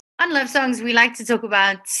On Love Songs, we like to talk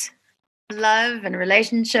about love and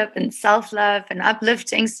relationship and self-love and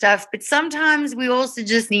uplifting stuff, but sometimes we also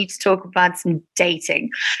just need to talk about some dating,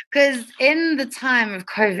 because in the time of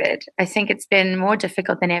COVID I think it's been more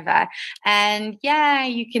difficult than ever. And yeah,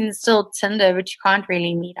 you can still Tinder, but you can't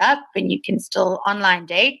really meet up, and you can still online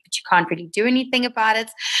date, but you can't really do anything about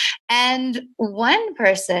it. And one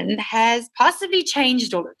person has possibly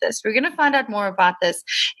changed all of this. We're going to find out more about this.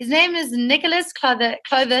 His name is Nicholas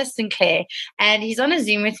Clover Sinclair, and he's on a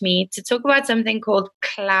Zoom with me to talk about something called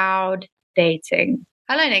cloud dating.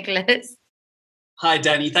 Hello, Nicholas. Hi,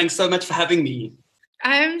 Danny. Thanks so much for having me.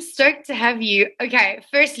 I'm stoked to have you. Okay,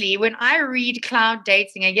 firstly, when I read cloud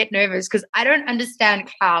dating, I get nervous because I don't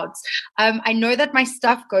understand clouds. I know that my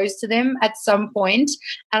stuff goes to them at some point,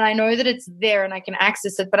 and I know that it's there and I can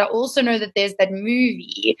access it. But I also know that there's that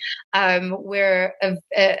movie where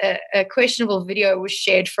a questionable video was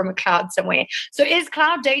shared from a cloud somewhere. So, is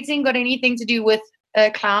cloud dating got anything to do with a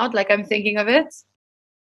cloud? Like I'm thinking of it.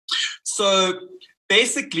 So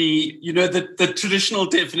basically, the traditional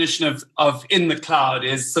definition of in the cloud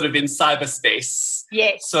is sort of in cyberspace.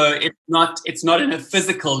 Yes. So it's not in a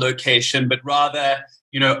physical location, but rather,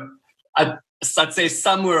 I'd say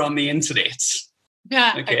somewhere on the internet.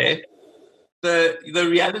 Yeah. Okay. The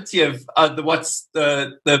reality of what's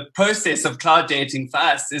the process of cloud dating for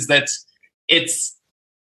us is that it's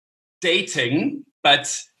dating,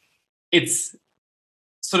 but it's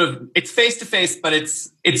face to face, but it's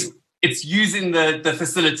using the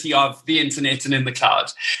facility of the internet and in the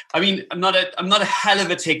cloud. I mean, I'm not a hell of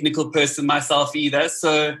a technical person myself either.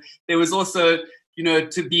 So there was also,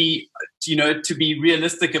 to be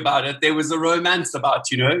realistic about it, there was a romance about,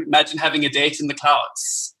 imagine having a date in the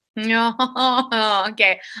clouds. No,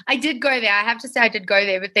 okay. I did go there. I have to say I did go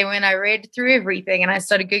there, but then when I read through everything and I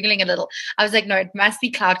started Googling a little, I was like, no, it must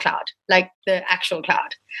be cloud, like the actual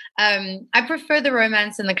cloud. I prefer the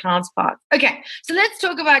romance in the clouds part. Okay, so let's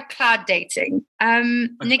talk about cloud dating.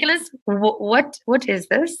 Nicholas, what is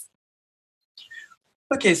this?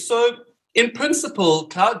 Okay, so in principle,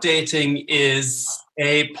 cloud dating is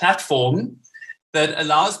a platform that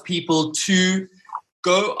allows people to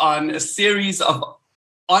go on a series of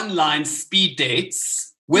online speed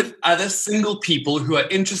dates with other single people who are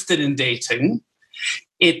interested in dating.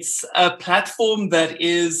 It's a platform that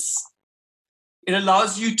it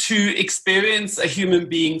allows you to experience a human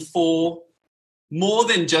being for more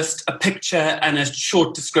than just a picture and a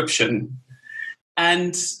short description.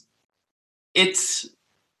 And I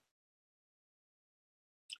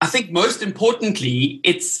think most importantly,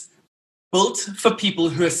 it's built for people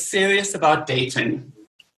who are serious about dating.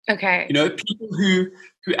 Okay. People who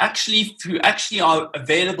actually are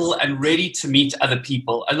available and ready to meet other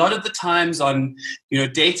people. A lot of the times on,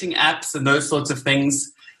 dating apps and those sorts of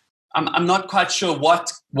things, I'm not quite sure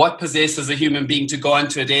what possesses a human being to go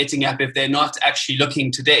onto a dating app if they're not actually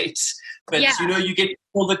looking to date. But, you get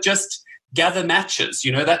people that just gather matches,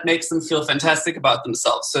 that makes them feel fantastic about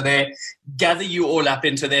themselves. So they gather you all up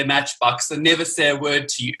into their matchbox and never say a word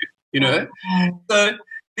to you, So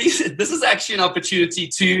this is actually an opportunity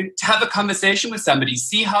to have a conversation with somebody,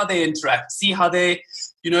 see how they interact, see how they,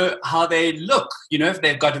 how they look, if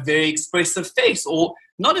they've got a very expressive face or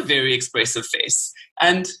not a very expressive face.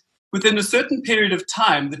 And within a certain period of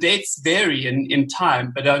time, the dates vary in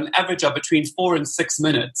time, but on average are between 4 and 6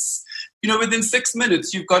 minutes. Within 6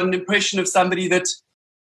 minutes, you've got an impression of somebody that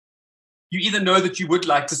you either know that you would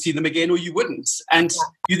like to see them again or you wouldn't. And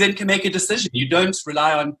you then can make a decision. You don't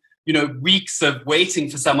rely on weeks of waiting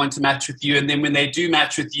for someone to match with you. And then when they do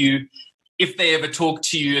match with you, if they ever talk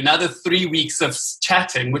to you, another 3 weeks of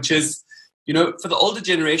chatting, which is, for the older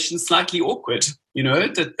generation, slightly awkward,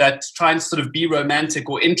 that trying to sort of be romantic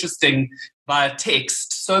or interesting via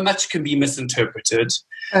text, so much can be misinterpreted,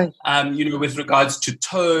 with regards to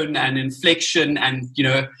tone and inflection and,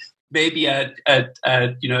 maybe a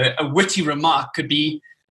witty remark could be,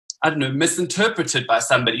 I don't know, misinterpreted by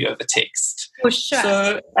somebody over text. For sure.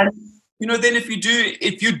 So, then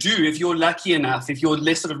if you're lucky enough, if you're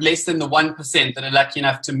less than the 1% that are lucky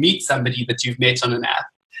enough to meet somebody that you've met on an app,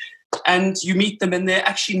 and you meet them and they're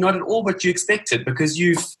actually not at all what you expected because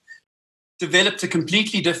you've developed a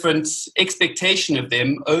completely different expectation of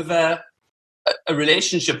them over a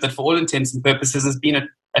relationship that for all intents and purposes has been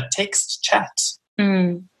a text chat.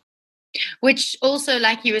 Mm. Which also,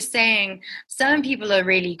 like you were saying, some people are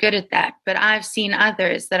really good at that, but I've seen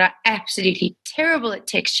others that are absolutely terrible at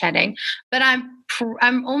text chatting, but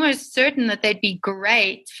I'm almost certain that they'd be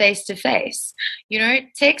great face to face.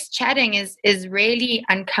 Text chatting is really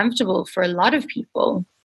uncomfortable for a lot of people.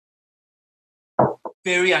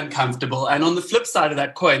 very uncomfortable. And on the flip side of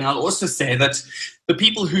that coin, I'll also say that the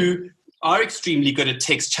people who are extremely good at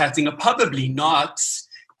text chatting are probably not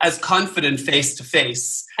as confident face to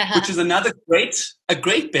face, which is another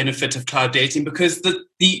great benefit of cloud dating, because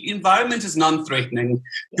the environment is non-threatening.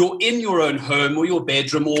 You're in your own home or your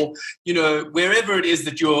bedroom or, you know, wherever it is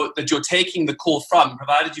that you're taking the call from,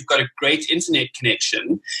 provided you've got a great internet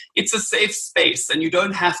connection. It's a safe space, and you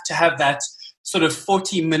don't have to have that sort of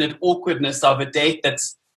 40-minute awkwardness of a date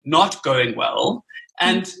that's not going well.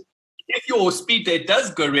 And if your speed date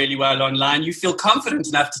does go really well online, you feel confident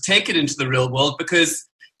enough to take it into the real world because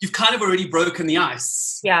you've kind of already broken the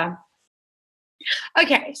ice. Yeah.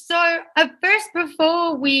 Okay, so first,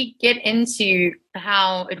 before we get into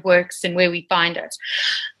how it works and where we find it,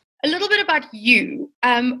 a little bit about you.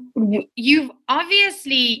 You've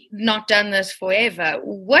obviously not done this forever.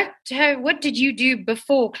 What did you do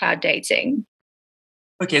before cloud dating?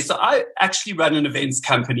 Okay, so I actually run an events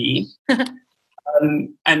company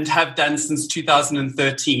and have done since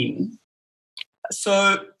 2013.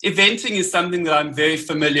 So eventing is something that I'm very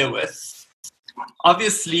familiar with.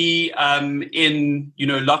 Obviously, in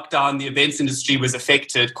lockdown, the events industry was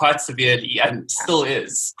affected quite severely and still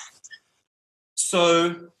is.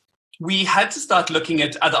 So we had to start looking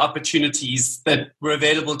at other opportunities that were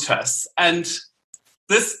available to us. And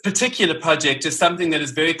this particular project is something that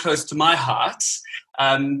is very close to my heart.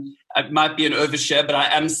 It might be an overshare, but I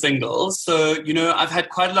am single. So, I've had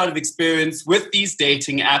quite a lot of experience with these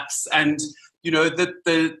dating apps and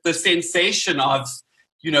the sensation of,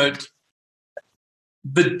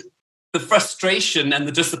 the frustration and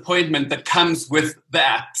the disappointment that comes with the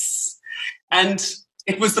apps. And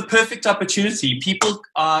it was the perfect opportunity. People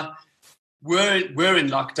were in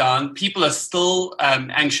lockdown. People are still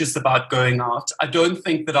anxious about going out. I don't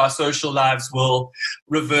think that our social lives will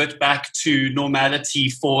revert back to normality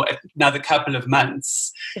for another couple of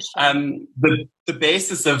months. The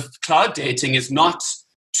basis of cloud dating is not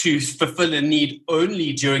to fulfill a need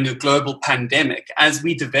only during a global pandemic. As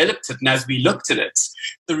we developed it and as we looked at it,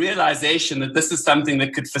 the realization that this is something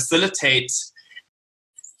that could facilitate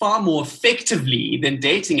far more effectively than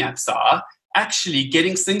dating apps are, actually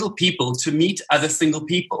getting single people to meet other single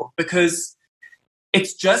people, because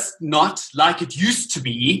it's just not like it used to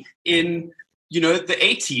be in the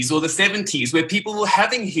 80s or the 70s, where people were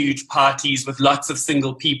having huge parties with lots of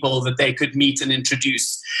single people that they could meet and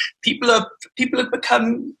introduce. People have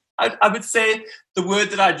become, I would say, the word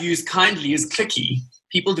that I'd use kindly is cliquey.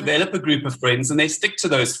 People develop a group of friends and they stick to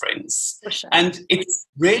those friends. For sure. And it's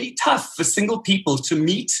really tough for single people to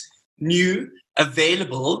meet new,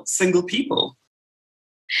 available single people.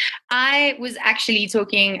 I was actually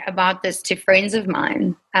talking about this to friends of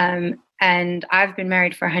mine, and I've been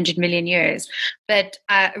married for 100 million years. But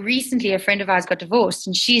recently, a friend of ours got divorced,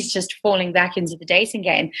 and she's just falling back into the dating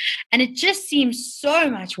game. And it just seems so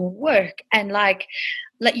much work. And like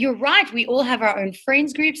you're right, we all have our own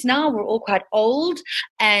friends groups now. We're all quite old,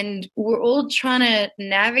 and we're all trying to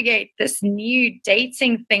navigate this new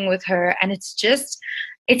dating thing with her. And it's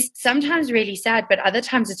sometimes really sad, but other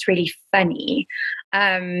times it's really funny.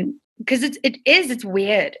 Because it's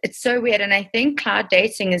weird. It's so weird. And I think cloud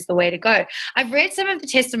dating is the way to go. I've read some of the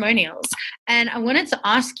testimonials, and I wanted to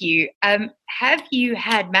ask you, have you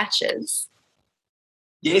had matches?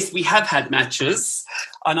 Yes, we have had matches.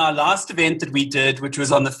 On our last event that we did, which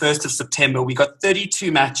was on the 1st of September, we got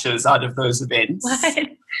 32 matches out of those events.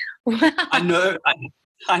 What? Wow.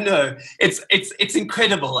 I know. It's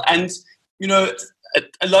incredible. And,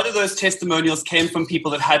 a lot of those testimonials came from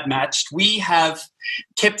people that had matched. We have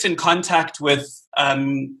kept in contact with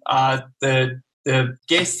the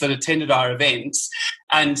guests that attended our events,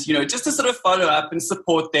 and just to sort of follow up and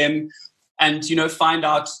support them, and find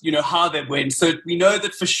out how they went. So we know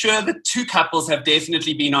that for sure that 2 couples have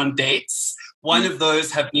definitely been on dates. One of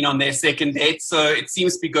those have been on their second date, so it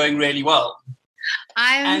seems to be going really well.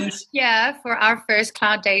 I'm here for our first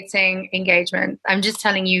cloud dating engagement. I'm just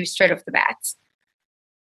telling you straight off the bat.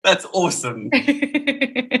 That's awesome.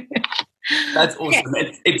 That's awesome.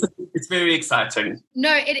 Okay. It's very exciting.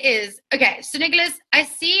 No, it is. Okay, so Nicholas,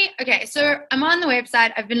 so I'm on the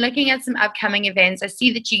website. I've been looking at some upcoming events. I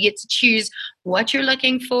see that you get to choose what you're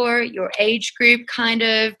looking for, your age group kind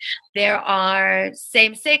of. There are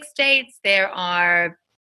same-sex dates. There are,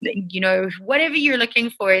 whatever you're looking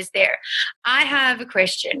for is there. I have a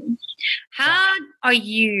question. How are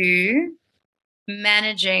you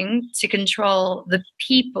managing to control the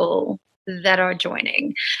people that are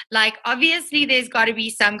joining? Like, obviously there's got to be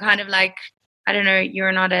some kind of I don't know,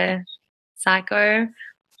 you're not a psycho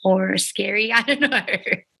or scary, I don't know.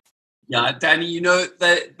 Yeah, Danny,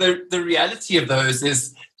 the reality of those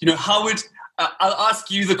is, how would I'll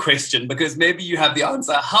ask you the question because maybe you have the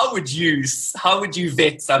answer. How would you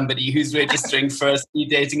vet somebody who's registering for a speed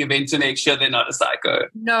dating event to make sure they're not a psycho?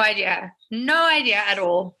 No idea at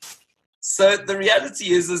all. So the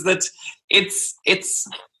reality is that it's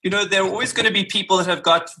there are always going to be people that have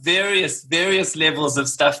got various levels of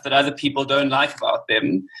stuff that other people don't like about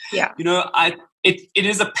them. Yeah. It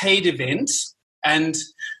is a paid event, and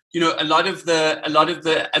a lot of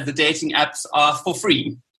the dating apps are for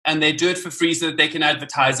free, and they do it for free so that they can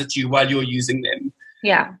advertise at you while you're using them.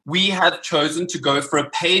 Yeah. We have chosen to go for a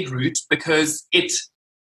paid route because it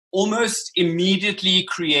almost immediately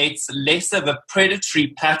creates less of a predatory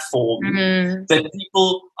platform that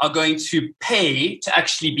people are going to pay to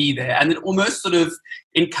actually be there. And it almost sort of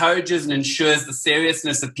encourages and ensures the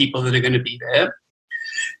seriousness of people that are going to be there.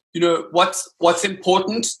 What's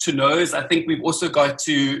important to know is I think we've also got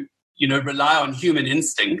to, rely on human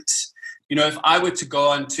instinct.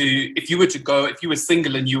 If you were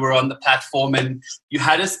single and you were on the platform and you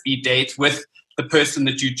had a speed date with the person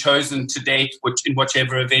that you'd chosen to date, in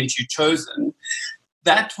whichever event you'd chosen,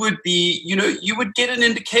 that would be, you would get an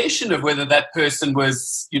indication of whether that person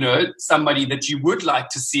was, somebody that you would like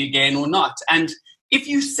to see again or not. And if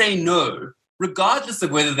you say no, regardless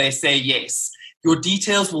of whether they say yes, your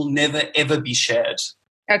details will never, ever be shared.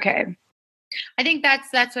 Okay. I think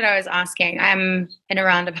that's what I was asking. I'm in a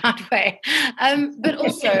roundabout way. But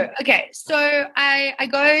also, okay, so I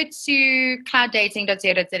go to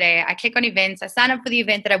clouddating.co.za, I click on events, I sign up for the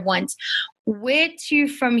event that I want. Where to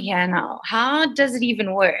from here now? How does it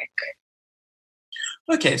even work?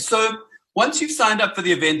 Okay, so once you've signed up for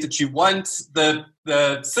the event that you want, the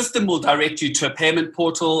system will direct you to a payment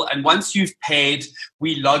portal. And once you've paid,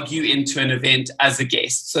 we log you into an event as a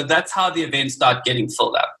guest. So that's how the events start getting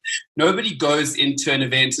filled up. Nobody goes into an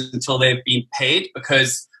event until they've been paid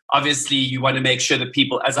because obviously you want to make sure that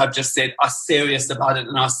people, as I've just said, are serious about it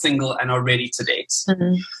and are single and are ready to date.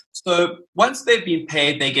 Mm-hmm. So once they've been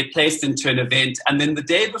paid, they get placed into an event. And then the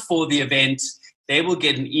day before the event, they will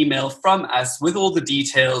get an email from us with all the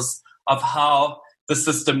details of how the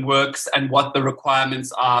system works and what the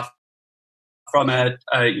requirements are from a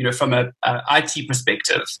IT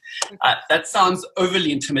perspective. That sounds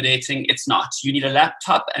overly intimidating. It's not. You need a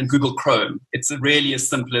laptop and Google Chrome. It's really as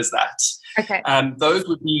simple as that. Okay.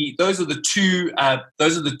 Those are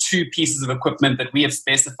the two pieces of equipment that we have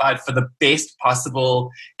specified for the best possible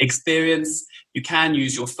experience. You can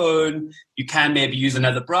use your phone. You can maybe use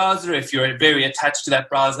another browser if you're very attached to that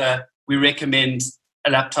browser. We recommend a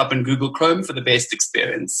laptop and Google Chrome for the best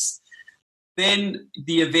experience. Then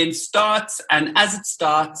the event starts, and as it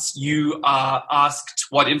starts, you are asked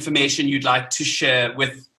what information you'd like to share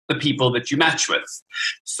with the people that you match with.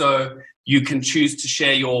 So you can choose to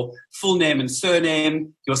share your full name and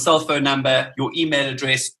surname, your cell phone number, your email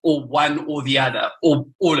address, or one or the other, or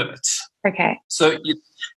all of it. Okay. So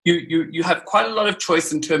you have quite a lot of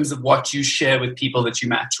choice in terms of what you share with people that you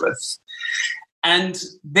match with. And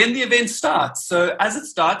then the event starts. So as it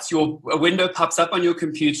starts, a window pops up on your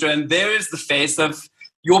computer, and there is the face of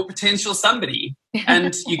your potential somebody.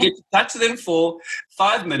 And you get to chat to them for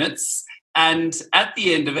 5 minutes. And at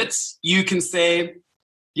the end of it, you can say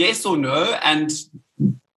yes or no. And,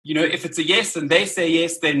 if it's a yes and they say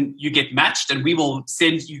yes, then you get matched. And we will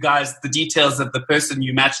send you guys the details of the person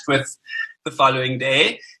you matched with the following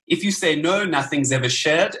day. If you say no, nothing's ever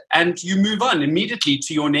shared. And you move on immediately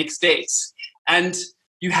to your next date. And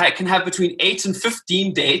you can have between 8 and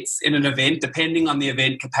 15 dates in an event, depending on the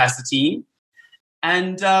event capacity.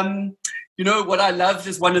 And, what I loved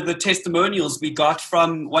is one of the testimonials we got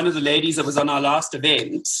from one of the ladies that was on our last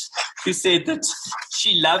event, who said that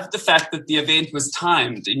she loved the fact that the event was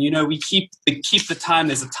timed. And, we keep the time.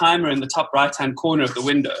 There's a timer in the top right-hand corner of the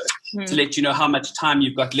window to let you know how much time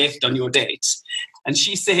you've got left on your date. And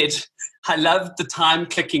she said, I loved the time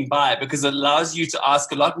clicking by because it allows you to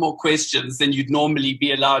ask a lot more questions than you'd normally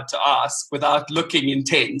be allowed to ask without looking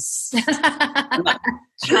intense.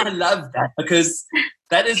 I love that because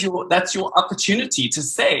that's your opportunity to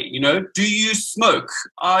say, do you smoke?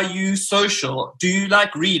 Are you social? Do you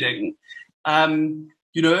like reading?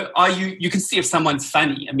 You can see if someone's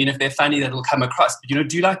funny. I mean, if they're funny, that'll come across. But,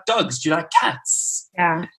 do you like dogs? Do you like cats?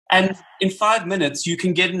 Yeah. And in 5 minutes, you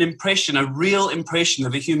can get a real impression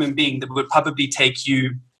of a human being that would probably take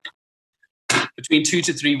you between 2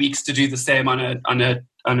 to 3 weeks to do the same on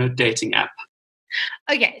a dating app.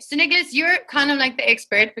 Okay, so Nicholas, you're kind of like the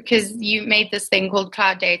expert because you made this thing called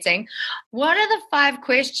cloud dating. What are the 5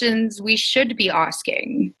 questions we should be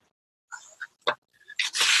asking?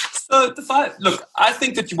 So I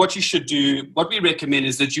think that what you should do, what we recommend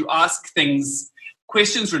is that you ask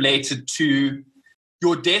questions related to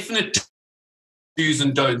your definite do's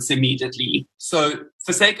and don'ts immediately. So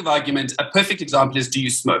for sake of argument, a perfect example is, do you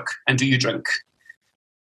smoke and do you drink?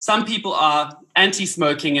 Some people are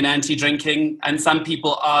anti-smoking and anti-drinking, and some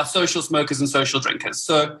people are social smokers and social drinkers.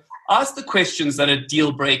 So ask the questions that are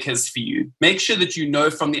deal breakers for you. Make sure that you know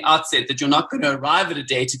from the outset that you're not going to arrive at a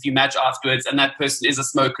date if you match afterwards and that person is a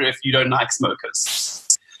smoker if you don't like smokers.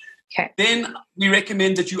 Okay. Then we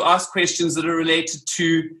recommend that you ask questions that are related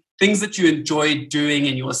to things that you enjoy doing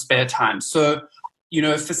in your spare time. So,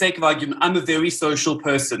 for sake of argument, I'm a very social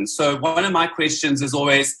person. So one of my questions is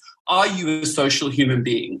always, are you a social human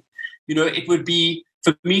being? It would be,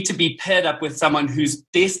 for me to be paired up with someone who's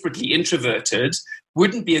desperately introverted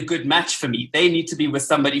wouldn't be a good match for me. They need to be with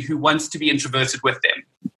somebody who wants to be introverted with them.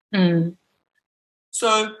 Mm.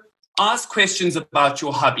 So ask questions about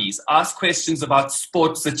your hobbies. Ask questions about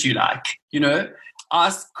sports that you like.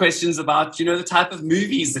 Ask questions about, the type of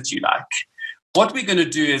movies that you like. What we're going to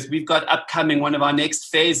do is we've got upcoming, one of our next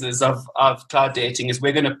phases of cloud dating is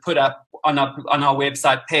we're going to put up on our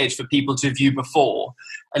website page for people to view before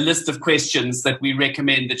a list of questions that we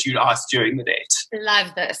recommend that you ask during the date.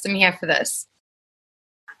 Love this. I'm here for this.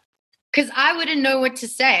 Because I wouldn't know what to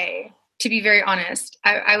say, to be very honest.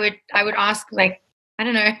 I would ask, like, I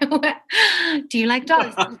don't know, do you like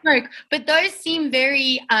dogs? Do you smoke? But those seem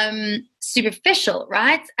very superficial,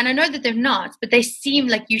 right? And I know that they're not, but they seem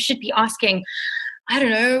like you should be asking, I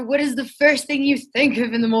don't know, what is the first thing you think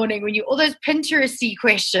of in the morning when all those Pinteresty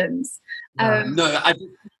questions?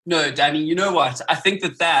 No, Danny, you know what? I think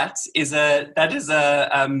that's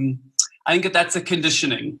a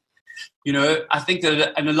conditioning. I think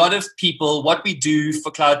that, and a lot of people, what we do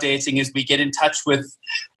for cloud dating is we get in touch with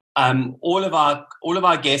all of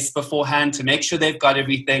our guests beforehand to make sure they've got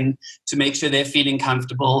everything, to make sure they're feeling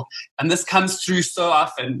comfortable. And this comes through so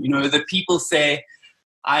often, that people say,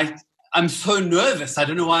 I'm so nervous. I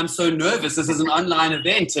don't know why I'm so nervous. This is an online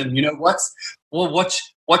event, and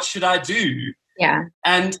what should I do? Yeah.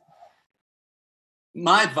 And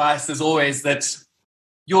my advice is always that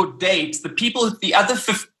your date, the other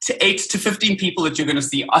 8 to 15 people that you're going to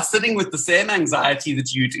see are sitting with the same anxiety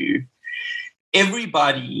that you do.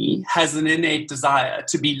 Everybody has an innate desire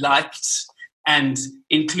to be liked and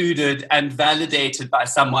included and validated by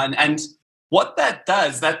someone. And what that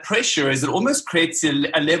does, that pressure, is it almost creates a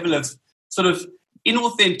level of sort of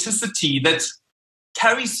inauthenticity that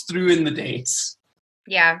carries through in the dates.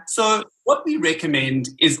 Yeah. So what we recommend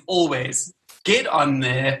is always get on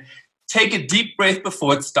there, take a deep breath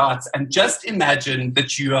before it starts, and just imagine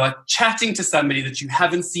that you are chatting to somebody that you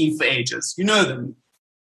haven't seen for ages. You know them,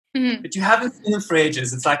 but you haven't seen them for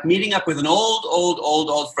ages. It's like meeting up with an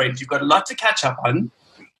old friend. You've got a lot to catch up on,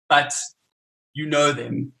 but you know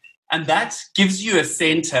them. And that gives you a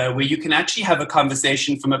center where you can actually have a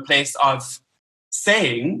conversation from a place of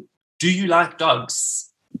saying, do you like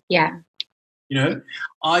dogs? Yeah.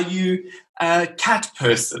 Are you a cat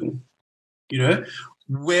person?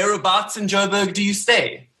 Whereabouts in Joburg do you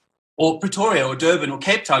stay? Or Pretoria or Durban or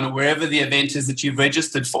Cape Town or wherever the event is that you've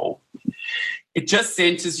registered for. It just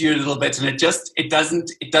centers you a little bit, and it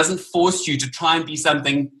doesn't force you to try and be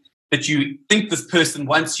something that you think this person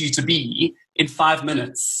wants you to be in 5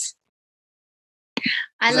 minutes.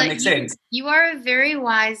 Does that make sense? You are a very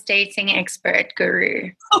wise dating expert,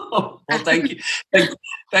 Guru. Well, thank you.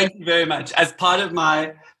 Thank you very much. As part of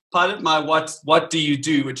my what do you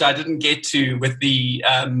do, which I didn't get to with the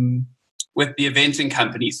eventing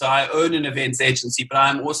company. So I own an events agency, but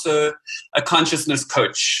I'm also a consciousness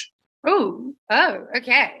coach. Oh,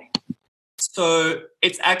 okay. So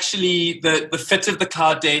it's actually the fit of the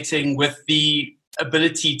cloud dating with the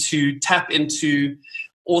ability to tap into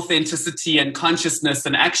authenticity and consciousness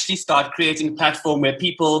and actually start creating a platform where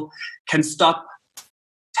people can stop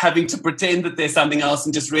having to pretend that there's something else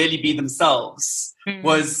and just really be themselves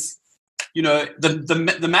was,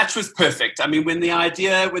 the match was perfect. I mean, when the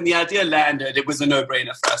idea landed, it was a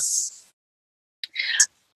no-brainer for us.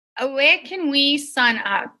 Where can we sign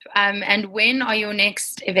up, and when are your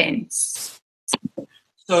next events?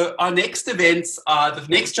 So our next events are, the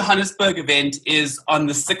next Johannesburg event is on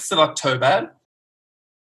the 6th of October,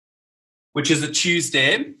 which is a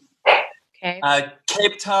Tuesday. Okay.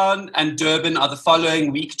 Cape Town and Durban are the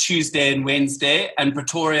following week, Tuesday and Wednesday, and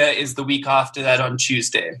Pretoria is the week after that on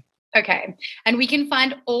Tuesday. Okay. And we can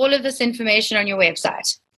find all of this information on your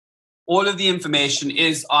website? All of the information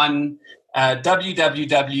is on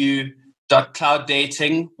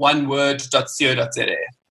www.clouddating.co.za.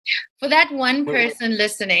 For that one person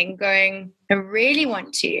listening going, I really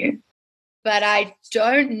want to, but I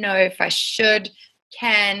don't know if I should,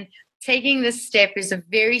 taking this step is a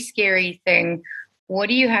very scary thing. What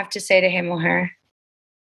do you have to say to him or her?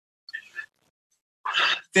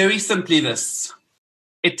 Very simply this.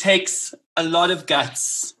 It takes a lot of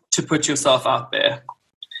guts to put yourself out there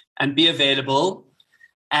and be available.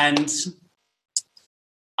 And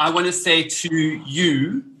I want to say to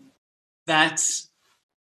you that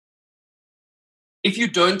if you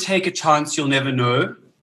don't take a chance, you'll never know.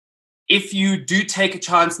 If you do take a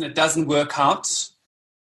chance and it doesn't work out,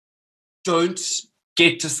 don't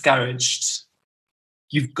get discouraged.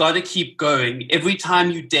 You've got to keep going. Every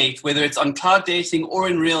time you date, whether it's on cloud dating or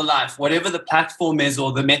in real life, whatever the platform is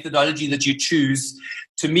or the methodology that you choose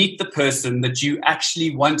to meet the person that you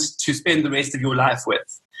actually want to spend the rest of your life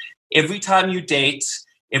with, every time you date,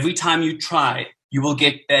 every time you try, you will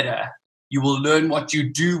get better. You will learn what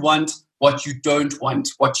you do want, what you don't want,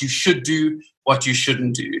 what you should do, what you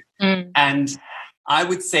shouldn't do. And I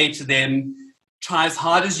would say to them, try as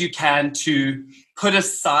hard as you can to put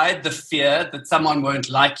aside the fear that someone won't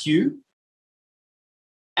like you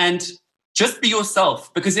and just be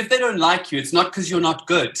yourself. Because if they don't like you, it's not because you're not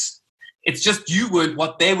good. It's just you weren't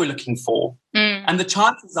what they were looking for. And the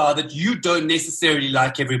chances are that you don't necessarily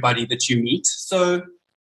like everybody that you meet. So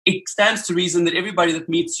it stands to reason that everybody that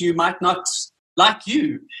meets you might not like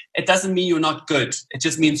you. It doesn't mean you're not good. It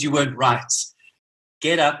just means you weren't right.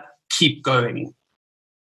 Get up, keep going.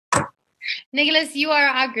 Nicholas, you are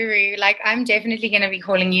our guru. Like, I'm definitely going to be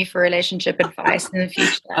calling you for relationship advice in the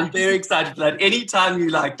future. I'm very excited for that. Anytime you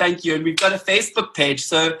like. Thank you. And we've got a Facebook page.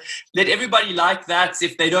 So let everybody like that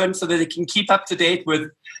if they don't, so that they can keep up to date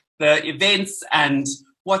with the events and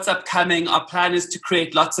what's upcoming. Our plan is to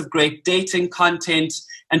create lots of great dating content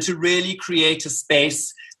and to really create a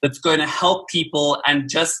space that's going to help people and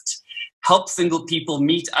just help single people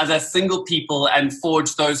meet other single people and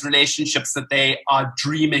forge those relationships that they are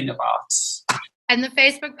dreaming about. And the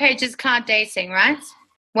Facebook page is Cloud Dating, right?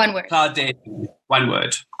 One word. Cloud Dating, one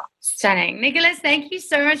word. Stunning. Nicholas, thank you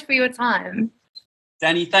so much for your time.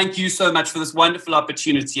 Danny, thank you so much for this wonderful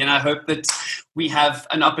opportunity. And I hope that we have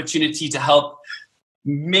an opportunity to help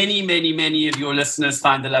many, many, many of your listeners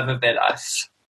find the love of their life.